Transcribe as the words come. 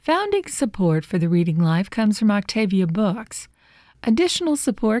Founding support for the Reading Life comes from Octavia Books. Additional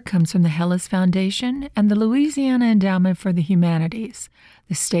support comes from the Hellas Foundation and the Louisiana Endowment for the Humanities,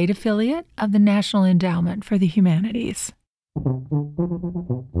 the state affiliate of the National Endowment for the Humanities.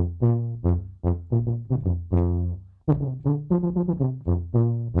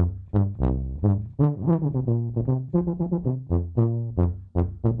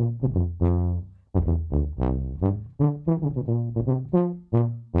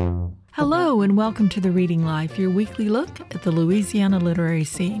 Hello and welcome to The Reading Life, your weekly look at the Louisiana literary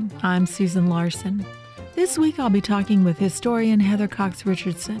scene. I'm Susan Larson. This week I'll be talking with historian Heather Cox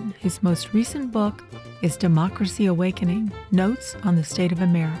Richardson, whose most recent book is Democracy Awakening: Notes on the State of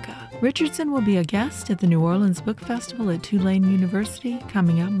America. Richardson will be a guest at the New Orleans Book Festival at Tulane University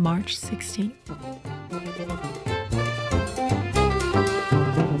coming up March 16th.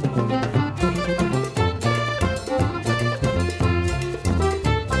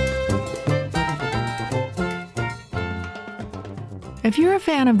 If you're a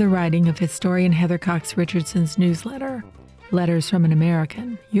fan of the writing of historian Heather Cox Richardson's newsletter, Letters from an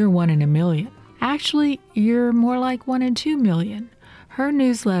American, you're one in a million. Actually, you're more like 1 in 2 million. Her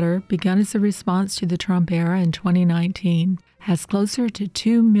newsletter, begun as a response to the Trump era in 2019, has closer to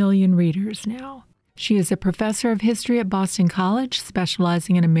 2 million readers now. She is a professor of history at Boston College,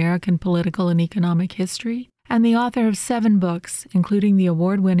 specializing in American political and economic history, and the author of 7 books, including the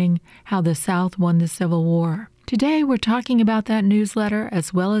award-winning How the South Won the Civil War. Today, we're talking about that newsletter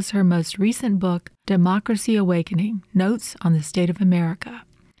as well as her most recent book, Democracy Awakening: Notes on the State of America.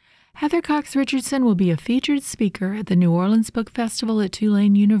 Heather Cox Richardson will be a featured speaker at the New Orleans Book Festival at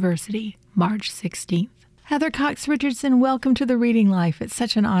Tulane University, March 16th. Heather Cox Richardson, welcome to The Reading Life. It's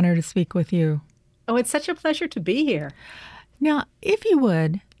such an honor to speak with you. Oh, it's such a pleasure to be here. Now, if you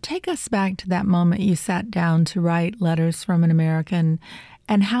would, take us back to that moment you sat down to write Letters from an American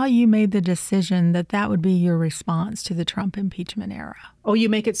and how you made the decision that that would be your response to the Trump impeachment era. Oh, you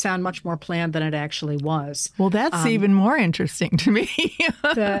make it sound much more planned than it actually was. Well, that's even more interesting to me.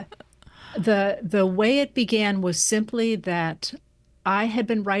 The way it began was simply that I had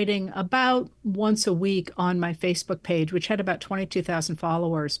been writing about once a week on my Facebook page, which had about 22,000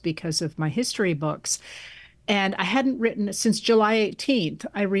 followers because of my history books. And I hadn't written since July 18th,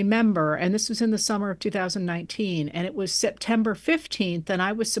 I remember, and this was in the summer of 2019, and it was September 15th, and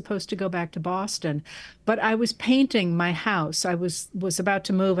I was supposed to go back to Boston, but I was painting my house. I was about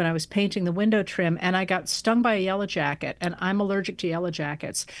to move, and I was painting the window trim, and I got stung by a yellow jacket, and I'm allergic to yellow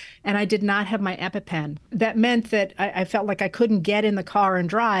jackets, and I did not have my EpiPen. That meant that I felt like I couldn't get in the car and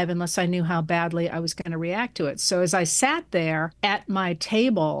drive unless I knew how badly I was going to react to it. So as I sat there at my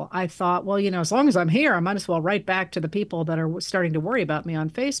table, I thought, well, as long as I'm here, I might as well write back to the people that are starting to worry about me on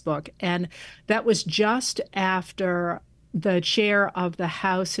Facebook. And that was just after the chair of the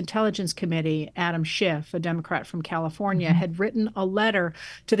House Intelligence Committee, Adam Schiff, a Democrat from California, had written a letter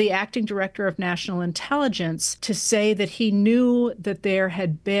to the acting director of national intelligence to say that he knew that there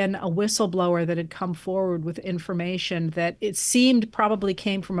had been a whistleblower that had come forward with information that it seemed probably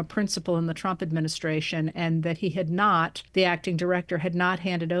came from a principal in the Trump administration, and that he had not, the acting director, had not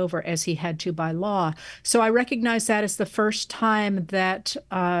handed over as he had to by law. So I recognize that as the first time that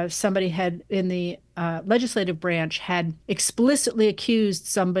somebody had in the legislative branch had explicitly accused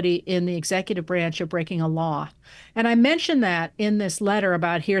somebody in the executive branch of breaking a law. And I mentioned that in this letter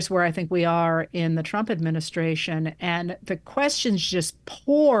about here's where I think we are in the Trump administration. And the questions just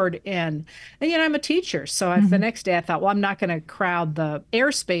poured in. And, I'm a teacher. So the next day I thought, well, I'm not going to crowd the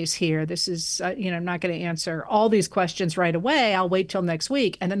airspace here. This is, I'm not going to answer all these questions right away. I'll wait till next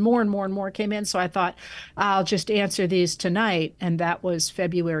week. And then more and more and more came in. So I thought, I'll just answer these tonight. And that was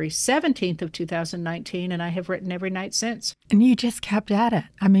February 17th of 2019. And I have written every night since. And you just kept at it.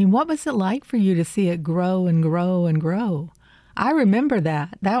 I mean, what was it like for you to see it grow and grow and grow? I remember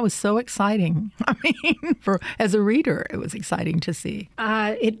that. That was so exciting. I mean, as a reader, it was exciting to see.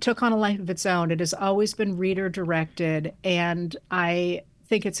 It took on a life of its own. It has always been reader directed. And I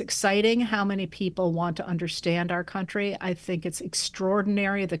think it's exciting how many people want to understand our country. I think it's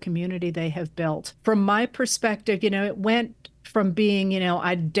extraordinary, the community they have built. From my perspective, it went from being,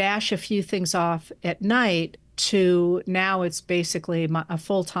 I'd dash a few things off at night to now it's basically a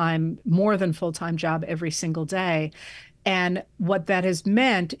full-time, more than full-time job every single day. And what that has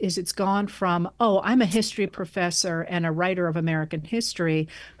meant is it's gone from, I'm a history professor and a writer of American history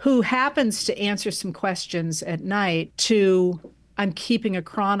who happens to answer some questions at night, to I'm keeping a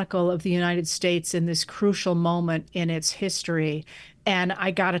chronicle of the United States in this crucial moment in its history. And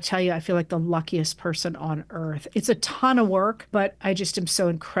I got to tell you, I feel like the luckiest person on earth. It's a ton of work, but I just am so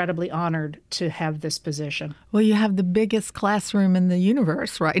incredibly honored to have this position. Well, you have the biggest classroom in the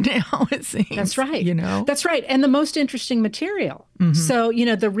universe right now, it That's seems, right. you know? That's right. And the most interesting material. Hmm. So,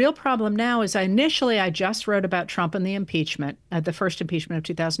 the real problem now is I just wrote about Trump and the impeachment, the first impeachment of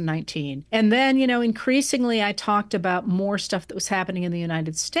 2019. And then, increasingly I talked about more stuff that was happening in the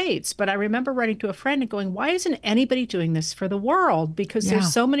United States. But I remember writing to a friend and going, why isn't anybody doing this for the world? Because there's Yeah.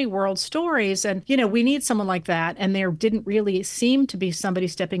 so many world stories and, we need someone like that. And there didn't really seem to be somebody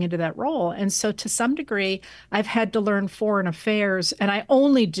stepping into that role. And so to some degree, I've had to learn foreign affairs, and I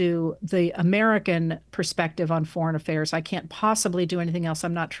only do the American perspective on foreign affairs. I can't possibly do anything else.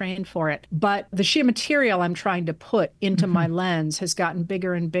 I'm not trained for it. But the sheer material I'm trying to put into my lens has gotten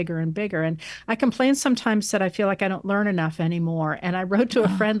bigger and bigger and bigger. And I complain sometimes that I feel like I don't learn enough anymore. And I wrote to a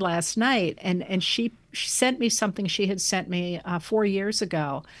friend last night, and she sent me something she had sent me 4 years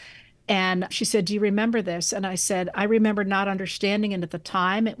ago. And she said, do you remember this? And I said, I remember not understanding it at the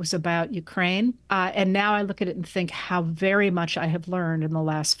time. It was about Ukraine. And now I look at it and think how very much I have learned in the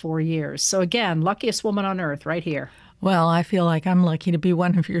last 4 years. So again, luckiest woman on earth right here. Well, I feel like I'm lucky to be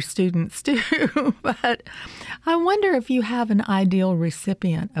one of your students too. But I wonder if you have an ideal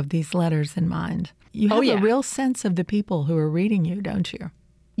recipient of these letters in mind. You have yeah. a real sense of the people who are reading you, don't you?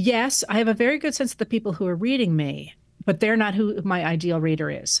 Yes, I have a very good sense of the people who are reading me, but they're not who my ideal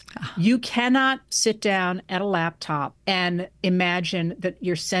reader is. You cannot sit down at a laptop and imagine that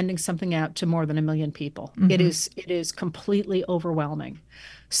you're sending something out to more than 1 million people. It is completely overwhelming.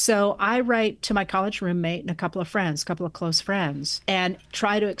 So I write to my college roommate and a couple of close friends, and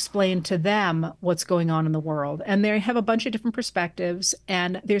try to explain to them what's going on in the world. And they have a bunch of different perspectives.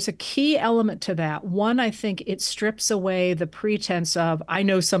 And there's a key element to that. One, I think it strips away the pretense of, I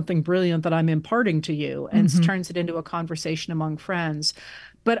know something brilliant that I'm imparting to you, and turns it into a conversation among friends.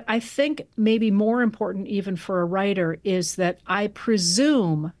 But I think maybe more important, even for a writer, is that I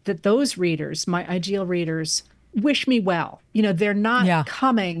presume that those readers, my ideal readers, wish me well. They're not Yeah.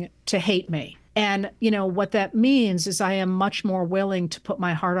 coming to hate me. And, what that means is I am much more willing to put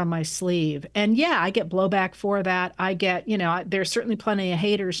my heart on my sleeve. And yeah, I get blowback for that. I get, there's certainly plenty of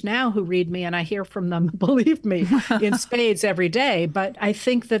haters now who read me, and I hear from them, believe me, in spades every day. But I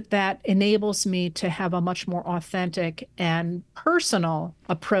think that enables me to have a much more authentic and personal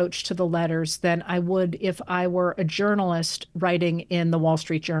approach to the letters than I would if I were a journalist writing in the Wall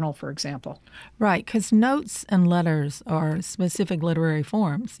Street Journal, for example. Right, because notes and letters are specific literary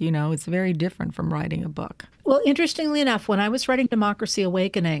forms. It's very different from writing a book. Well, interestingly enough, when I was writing Democracy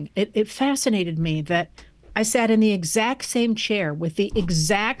Awakening, it fascinated me that I sat in the exact same chair with the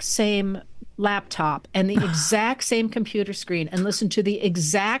exact same laptop and the exact same computer screen and listened to the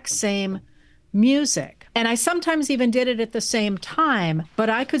exact same music. And I sometimes even did it at the same time, but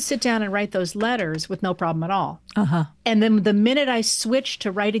I could sit down and write those letters with no problem at all. And then the minute I switched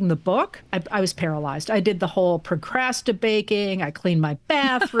to writing the book, I was paralyzed. I did the whole procrastinating. I cleaned my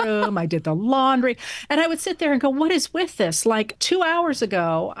bathroom. I did the laundry. And I would sit there and go, what is with this? Like 2 hours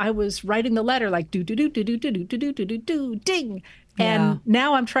ago, I was writing the letter like do, do, do, do, do, do, do, do, do, do, do, ding. And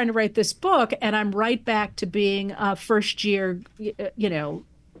now I'm trying to write this book, and I'm right back to being a first year,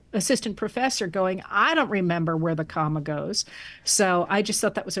 assistant professor going, I don't remember where the comma goes. So I just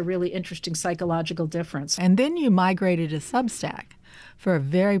thought that was a really interesting psychological difference. And then you migrated to Substack for a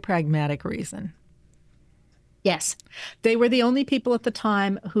very pragmatic reason. Yes. They were the only people at the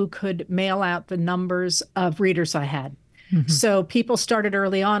time who could mail out the numbers of readers I had. So people started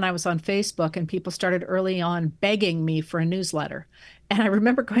early on. I was on Facebook, and people started early on begging me for a newsletter. And I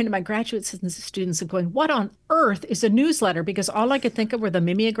remember going to my graduate students and going, what on earth is a newsletter? Because all I could think of were the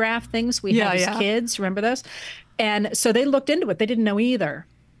mimeograph things we had as kids. Remember those? And so they looked into it. They didn't know either.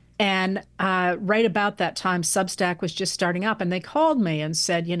 And right about that time, Substack was just starting up, and they called me and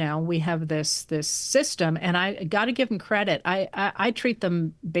said, we have this system, and I got to give them credit. I treat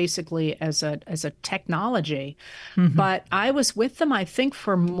them basically as a technology, but I was with them, I think,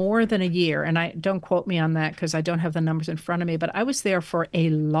 for more than a year, and I don't quote me on that because I don't have the numbers in front of me, but I was there for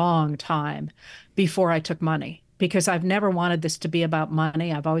a long time before I took money. Because I've never wanted this to be about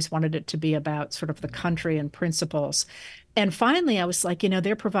money. I've always wanted it to be about sort of the country and principles. And finally, I was like,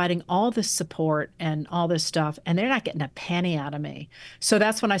 they're providing all this support and all this stuff, and they're not getting a penny out of me. So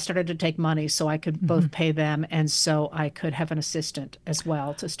that's when I started to take money so I could both pay them, and so I could have an assistant as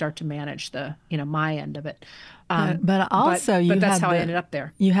well to start to manage the, my end of it. But also, that's how I ended up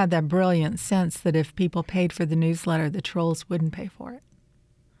there. You had that brilliant sense that if people paid for the newsletter, the trolls wouldn't pay for it.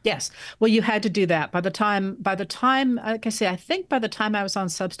 Yes. Well, you had to do that. By the time, like I say, I think by the time I was on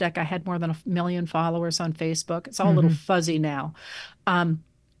Substack, I had more than 1 million followers on Facebook. It's all a little Hmm. fuzzy now. Um,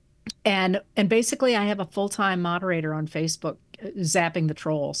 and basically I have a full-time moderator on Facebook zapping the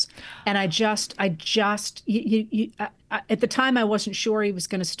trolls. And at the time I wasn't sure he was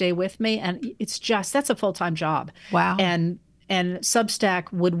going to stay with me. And it's just, that's a full-time job. Wow. And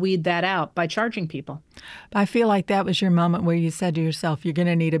Substack would weed that out by charging people. I feel like that was your moment where you said to yourself, you're going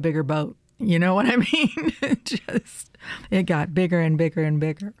to need a bigger boat. You know what I mean? It got bigger and bigger and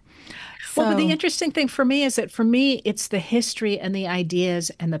bigger. Well, but the So, interesting thing for me is that for me, it's the history and the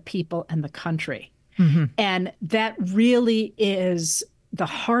ideas and the people and the country. mhm. And that really is the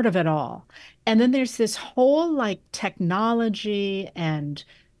heart of it all. And then there's this whole like technology and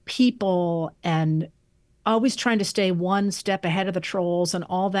people and always trying to stay one step ahead of the trolls and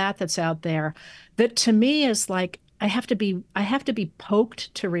all that that's out there that to me is like I have to be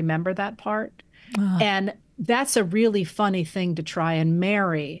poked to remember that part. Uh, And that's a really funny thing to try and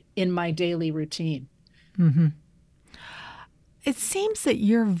marry in my daily routine. mhm. It seems that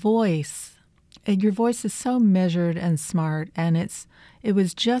your voice is so measured and smart, and it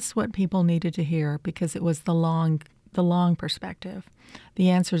was just what people needed to hear because it was the long perspective, the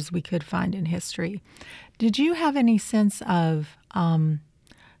answers we could find in history. Did you have any sense of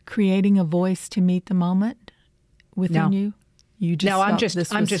creating a voice to meet the moment within No, you? You no, just I'm felt just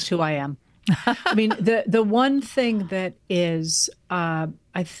this I'm was. just who I am. I mean, the one thing that is, I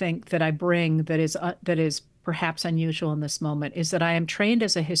think that I bring that is perhaps unusual in this moment is that I am trained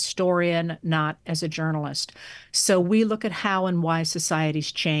as a historian, not as a journalist. So we look at how and why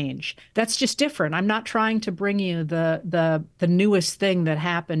societies change. That's just different. I'm not trying to bring you the newest thing that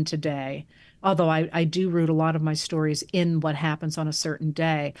happened today. Although I do root a lot of my stories in what happens on a certain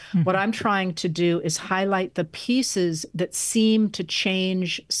day. What Mhm. I'm trying to do is highlight the pieces that seem to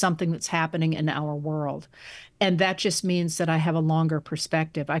change something that's happening in our world. And that just means that I have a longer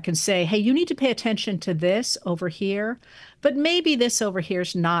perspective. I can say, hey, you need to pay attention to this over here, but maybe this over here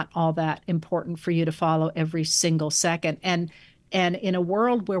is not all that important for you to follow every single second. And in a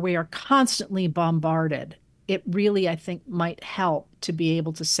world where we are constantly bombarded, it really, I think, might help to be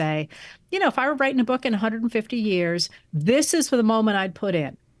able to say, if I were writing a book in 150 years, this is for the moment I'd put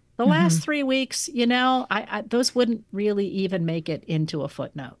in. The last Mhm. 3 weeks, those wouldn't really even make it into a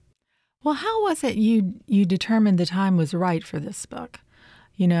footnote. Well, how was it you determined the time was right for this book?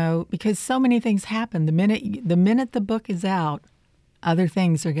 Because so many things happen. The minute the book is out, other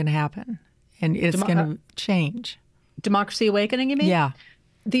things are going to happen, and it's Demo- going uh, to change. Democracy Awakening, you mean? Yeah.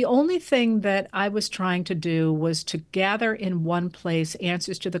 The only thing that I was trying to do was to gather in one place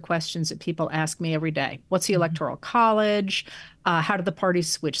answers to the questions that people ask me every day. What's the Mhm. Electoral College? How did the parties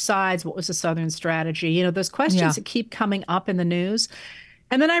switch sides? What was the Southern strategy? Those questions Yeah. that keep coming up in the news.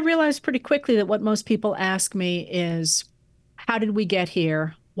 And then I realized pretty quickly that what most people ask me is, how did we get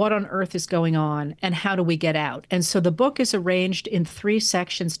here? What on earth is going on? And how do we get out? And so the book is arranged in 3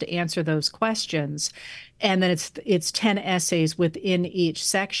 sections to answer those questions. And then it's 10 essays within each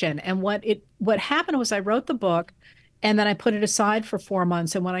section. And what happened was I wrote the book and then I put it aside for 4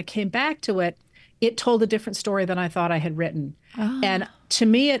 months. And when I came back to it, it told a different story than I thought I had written. And Ah. to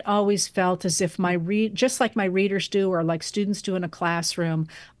me, it always felt as if just like my readers do, or like students do in a classroom,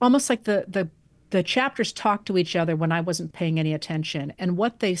 almost like the chapters talked to each other when I wasn't paying any attention. And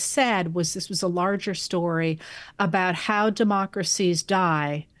what they said was this was a larger story about how democracies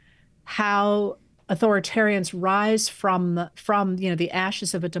die, how authoritarians rise from the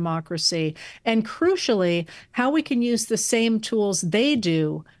ashes of a democracy, and crucially, how we can use the same tools they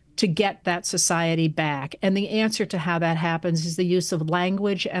do to get that society back. And the answer to how that happens is the use of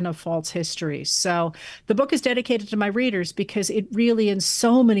language and of false histories. So the book is dedicated to my readers because it really, in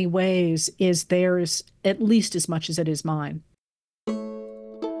so many ways, is theirs at least as much as it is mine.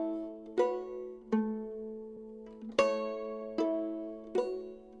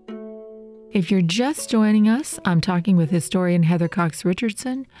 If you're just joining us, I'm talking with historian Heather Cox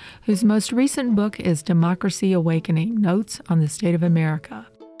Richardson, whose most recent book is Democracy Awakening: Notes on the State of America.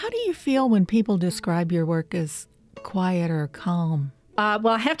 How do you feel when people describe your work as quiet or calm? Well,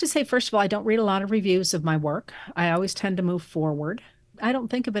 I have to say, first of all, I don't read a lot of reviews of my work. I always tend to move forward. I don't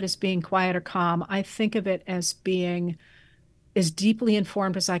think of it as being quiet or calm. I think of it as being as deeply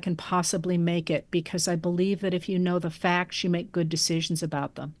informed as I can possibly make it because I believe that if you know the facts, you make good decisions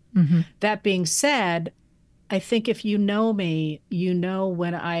about them. Hmm. That being said, I think if you know me, you know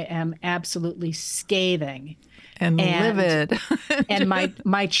when I am absolutely scathing And and livid. and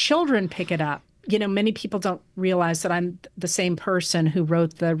my children pick it up. Many people don't realize that I'm the same person who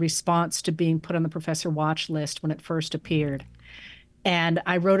wrote the response to being put on the professor watch list when it first appeared. And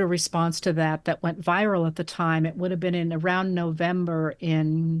I wrote a response to that that went viral at the time. It would have been in around November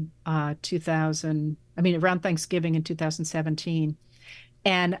in 2000, I mean, around Thanksgiving in 2017.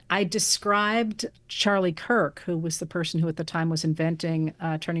 And I described Charlie Kirk, who was the person who at the time was inventing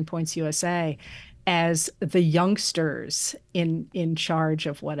Turning Points USA, as the youngsters in charge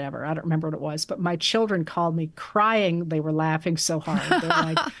of whatever. I don't remember what it was, but my children called me crying. They were laughing so hard. They're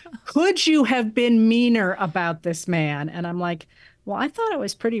like, "Could you have been meaner about this man?" And I'm like, "Well, I thought I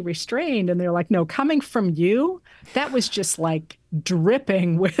was pretty restrained." And they're like, "No, coming from you, that was just like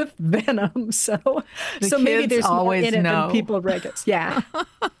dripping with venom." So, The so maybe kids there's more always in it than know. people recognize. Yeah,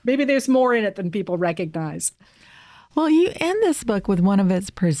 maybe there's more in it than people recognize. Well, you end this book with one of its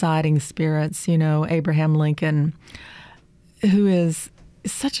presiding spirits, Abraham Lincoln, who is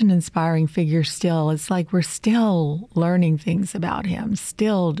such an inspiring figure still. It's like we're still learning things about him,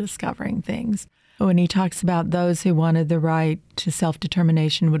 still discovering things. When he talks about those who wanted the right to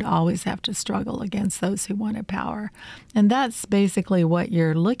self-determination would always have to struggle against those who wanted power. And that's basically what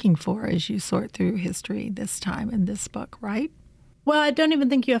you're looking for as you sort through history this time in this book, right? Well, I don't even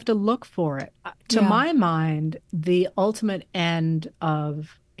think you have to look for it. To Yeah, my mind, the ultimate end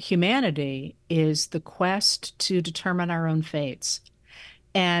of humanity is the quest to determine our own fates.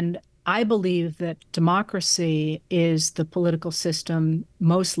 And I believe that democracy is the political system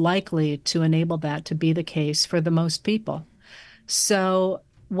most likely to enable that to be the case for the most people. So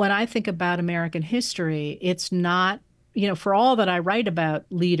when I think about American history, it's not, for all that I write about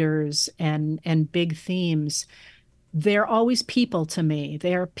leaders and big themes, they're always people to me.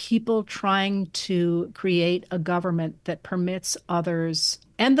 They are people trying to create a government that permits others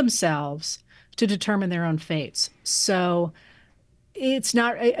and themselves to determine their own fates. So it's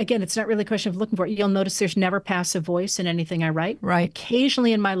not, again, it's not really a question of looking for it. You'll notice there's never passive voice in anything I write. right.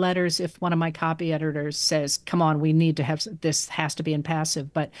 Occasionally in my letters, if one of my copy editors says, come on, we need to have this, has to be in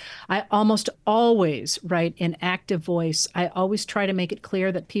passive. But I almost always write in active voice. I always try to make it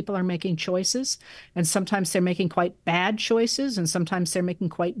clear that people are making choices. And sometimes they're making quite bad choices. And sometimes they're making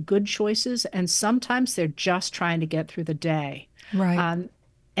quite good choices. And sometimes they're just trying to get through the day. Right. Um,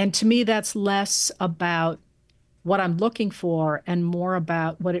 and to me, that's less about what I'm looking for and more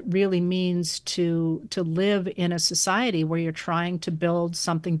about what it really means to live in a society where you're trying to build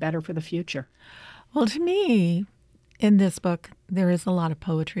something better for the future. Well, to me, in this book, there is a lot of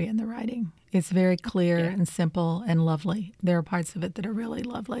poetry in the writing. It's very clear Yeah. and simple and lovely. There are parts of it that are really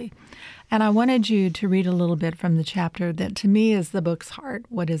lovely. And I wanted you to read a little bit from the chapter that to me is the book's heart.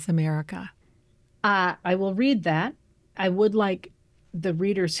 What is America? I will read that. I would like the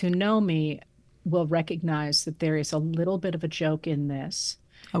readers who know me will recognize that there is a little bit of a joke in this,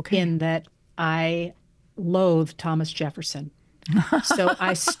 Okay. in that I loathe Thomas Jefferson. So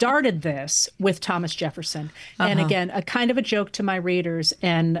I started this with Thomas Jefferson, and Uh-huh. again, a kind of a joke to my readers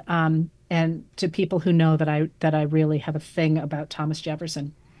and to people who know that I really have a thing about Thomas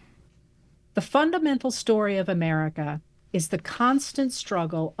Jefferson. The fundamental story of America is the constant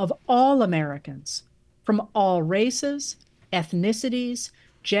struggle of all Americans, from all races, ethnicities,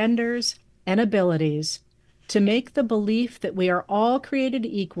 genders, and abilities, to make the belief that we are all created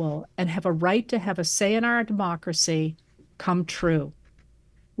equal and have a right to have a say in our democracy come true.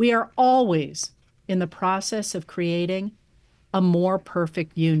 We are always in the process of creating a more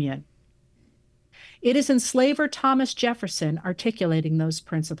perfect union. It is enslaver Thomas Jefferson articulating those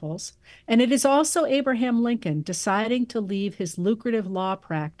principles, and it is also Abraham Lincoln deciding to leave his lucrative law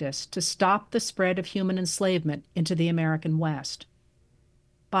practice to stop the spread of human enslavement into the American West.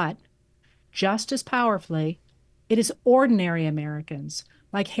 But just as powerfully, it is ordinary Americans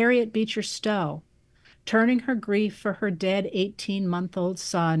like Harriet Beecher Stowe turning her grief for her dead 18-month-old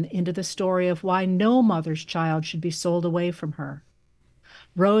son into the story of why no mother's child should be sold away from her.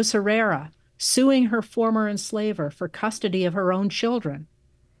 Rose Herrera suing her former enslaver for custody of her own children.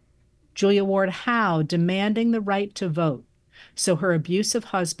 Julia Ward Howe demanding the right to vote so her abusive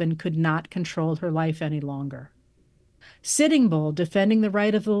husband could not control her life any longer. Sitting Bull defending the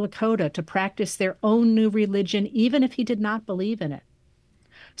right of the Lakota to practice their own new religion even if he did not believe in it.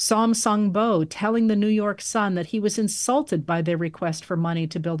 Som Sung Bo telling the New York Sun that he was insulted by their request for money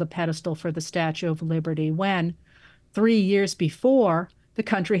to build a pedestal for the Statue of Liberty when, 3 years before, the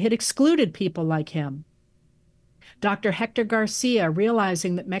country had excluded people like him. Dr. Hector Garcia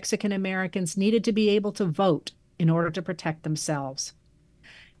realizing that Mexican Americans needed to be able to vote in order to protect themselves.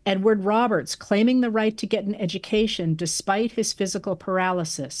 Edward Roberts claiming the right to get an education despite his physical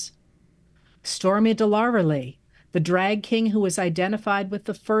paralysis. Stormy DeLarverie, the drag king who was identified with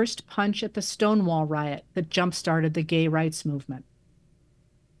the first punch at the Stonewall riot that jump-started the gay rights movement.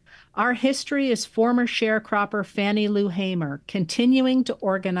 Our history is former sharecropper Fannie Lou Hamer continuing to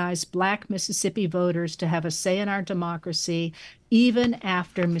organize Black Mississippi voters to have a say in our democracy, even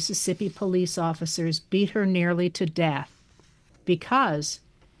after Mississippi police officers beat her nearly to death because,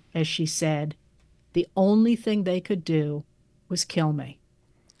 as she said, the only thing they could do was kill me.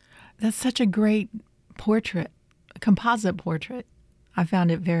 That's such a great portrait, a composite portrait. I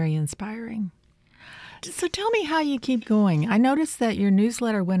found it very inspiring. So tell me how you keep going. I noticed that your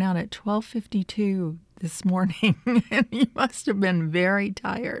newsletter went out at 12:52 this morning, and you must have been very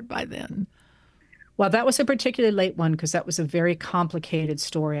tired by then. Well, that was a particularly late one because that was a very complicated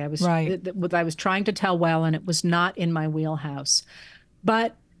story. Right. I was trying to tell well, and it was not in my wheelhouse.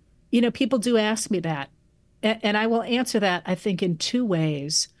 But, people do ask me that. And I will answer that, I think, in two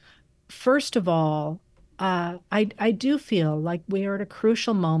ways. First of all, I do feel like we are at a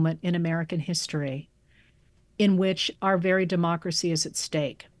crucial moment in American history in which our very democracy is at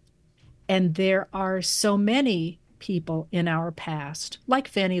stake. And there are so many people in our past, like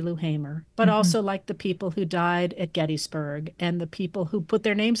Fannie Lou Hamer, but also like the people who died at Gettysburg and the people who put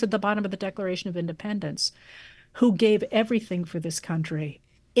their names at the bottom of the Declaration of Independence, who gave everything for this country.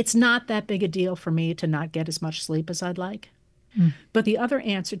 It's not that big a deal for me to not get as much sleep as I'd like. But the other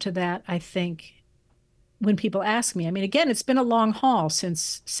answer to that, I think, when people ask me, I mean, again, it's been a long haul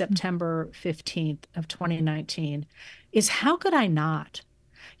since September 15th of 2019, is how could I not?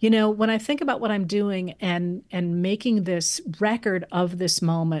 When I think about what I'm doing and making this record of this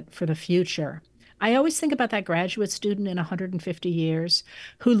moment for the future, I always think about that graduate student in 150 years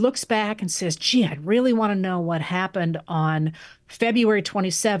who looks back and says, gee, I really want to know what happened on February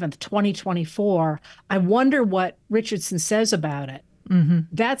 27th, 2024. I wonder what Richardson says about it.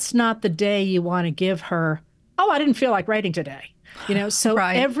 That's not the day you want to give her, oh, I didn't feel like writing today. So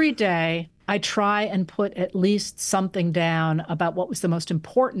Right. Every day I try and put at least something down about what was the most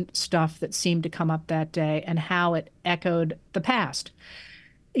important stuff that seemed to come up that day and how it echoed the past.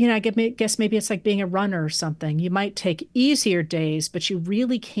 I guess maybe it's like being a runner or something. You might take easier days, but you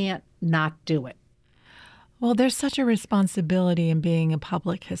really can't not do it. Well, there's such a responsibility in being a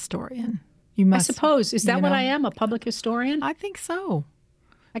public historian. You I must, suppose. Is that what I am, a public historian? I think so.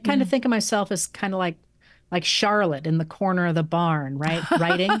 I kind of think of myself as kind of like Charlotte in the corner of the barn, right?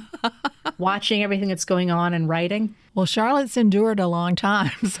 Writing, watching everything that's going on and writing. Well, Charlotte's endured a long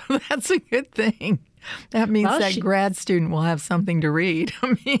time, so that's a good thing. That means that grad student will have something to read.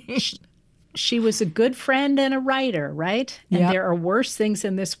 She was a good friend and a writer, right? And there are worse things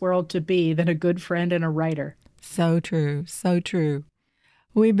in this world to be than a good friend and a writer. So true, so true.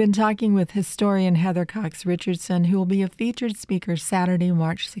 We've been talking with historian Heather Cox Richardson, who will be a featured speaker Saturday,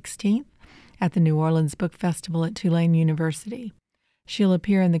 March 16th at the New Orleans Book Festival at Tulane University. She'll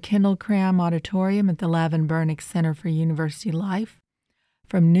appear in the Kendall Cram Auditorium at the Lavin Burnick Center for University Life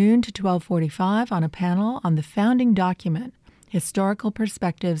from noon to 12:45 on a panel on the founding document, Historical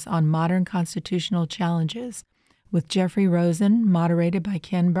Perspectives on Modern Constitutional Challenges, with Jeffrey Rosen, moderated by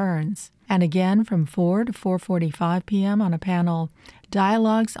Ken Burns. And again from 4 to 4:45 p.m. on a panel,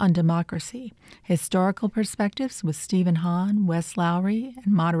 Dialogues on Democracy, Historical Perspectives with Stephen Hahn, Wes Lowry,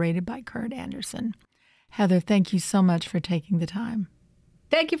 and moderated by Kurt Anderson. Heather, thank you so much for taking the time.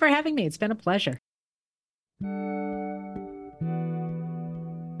 Thank you for having me. It's been a pleasure.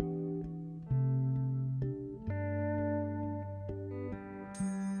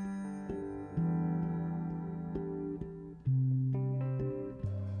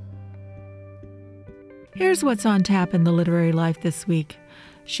 Here's what's on tap in the literary life this week.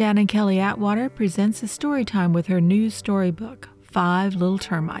 Shannon Kelly Atwater presents a story time with her new storybook, 5 Little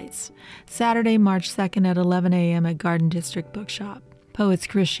Termites, Saturday, March 2nd at 11 a.m. at Garden District Bookshop. Poets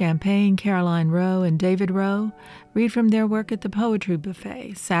Chris Champagne, Caroline Rowe, and David Rowe read from their work at the Poetry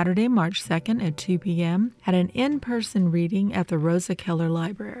Buffet, Saturday, March 2nd at 2 p.m. at an in-person reading at the Rosa Keller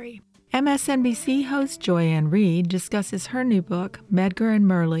Library. MSNBC host Joyanne Reed discusses her new book, Medgar and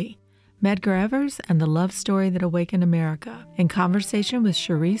Merle, Medgar Evers and the Love Story That Awakened America, in conversation with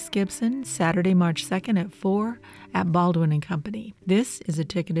Sharice Gibson, Saturday, March 2nd at 4 at Baldwin & Company. This is a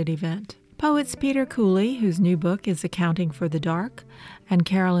ticketed event. Poets Peter Cooley, whose new book is Accounting for the Dark, and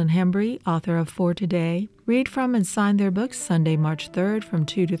Carolyn Hembry, author of For Today, read from and sign their books Sunday, March 3rd from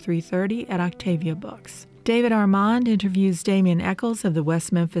 2 to 3:30 at Octavia Books. David Armand interviews Damian Eccles of the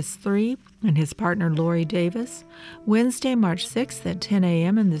West Memphis Three and his partner Lori Davis, Wednesday, March 6th at 10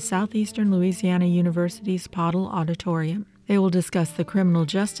 a.m. in the Southeastern Louisiana University's Pottle Auditorium. They will discuss the criminal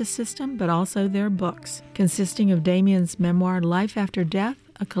justice system, but also their books, consisting of Damian's memoir Life After Death,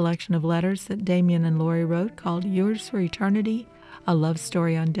 a collection of letters that Damian and Lori wrote called Yours for Eternity, a love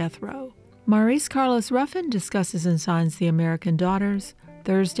story on death row. Maurice Carlos Ruffin discusses and signs The American Daughters,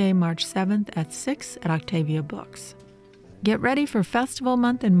 Thursday, March 7th at 6 at Octavia Books. Get ready for festival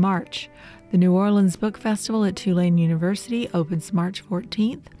month in March. The New Orleans Book Festival at Tulane University opens March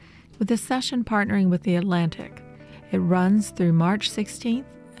 14th with a session partnering with The Atlantic. It runs through March 16th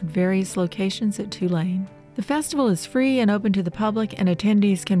at various locations at Tulane. The festival is free and open to the public, and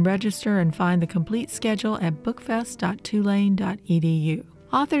attendees can register and find the complete schedule at bookfest.tulane.edu.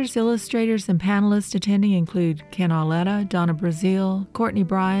 Authors, illustrators, and panelists attending include Ken Auletta, Donna Brazile, Courtney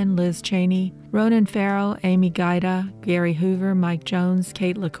Bryan, Liz Cheney, Ronan Farrow, Amy Gaida, Gary Hoover, Mike Jones,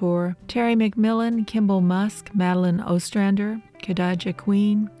 Kate LaCour, Terry McMillan, Kimball Musk, Madeline Ostrander, Khadijah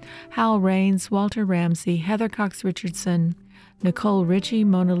Queen, Hal Raines, Walter Ramsey, Heather Cox Richardson, Nicole Ritchie,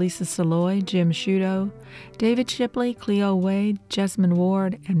 Mona Lisa Saloy, Jim Shudo, David Shipley, Cleo Wade, Jessamine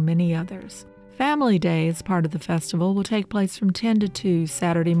Ward, and many others. Family Day, as part of the festival, will take place from 10 to 2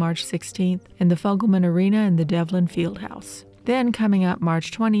 Saturday, March 16th in the Fogelman Arena in the Devlin Fieldhouse. Then, coming up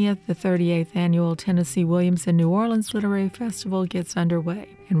March 20th, the 38th Annual Tennessee Williams and New Orleans Literary Festival gets underway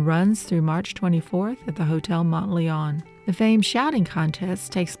and runs through March 24th at the Hotel Montleon. The famed Shouting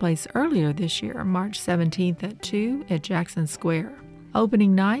Contest takes place earlier this year, March 17th at 2 at Jackson Square.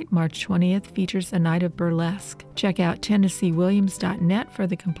 Opening night, March 20th, features a night of burlesque. Check out TennesseeWilliams.net for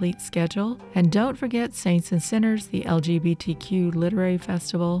the complete schedule. And don't forget Saints and Sinners, the LGBTQ Literary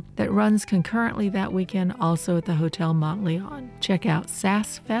Festival that runs concurrently that weekend, also at the Hotel Montleon. Check out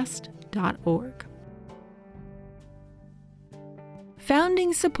sassfest.org.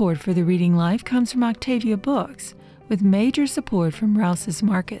 Founding support for the Reading Life comes from Octavia Books, with major support from Rouse's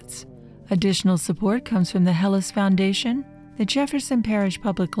Markets. Additional support comes from the Hellis Foundation, the Jefferson Parish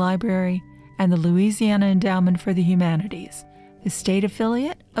Public Library, and the Louisiana Endowment for the Humanities, the state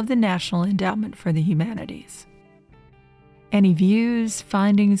affiliate of the National Endowment for the Humanities. Any views,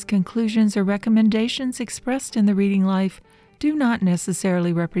 findings, conclusions, or recommendations expressed in the Reading Life do not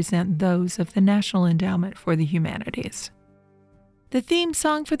necessarily represent those of the National Endowment for the Humanities. The theme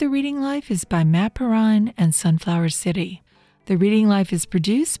song for the Reading Life is by Matt Perrine and Sunflower City. The Reading Life is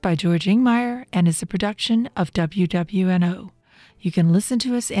produced by George Ingmeyer and is a production of WWNO. You can listen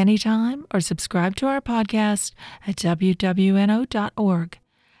to us anytime or subscribe to our podcast at wwno.org.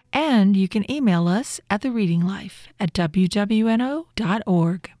 And you can email us at thereadinglife@wwno.org.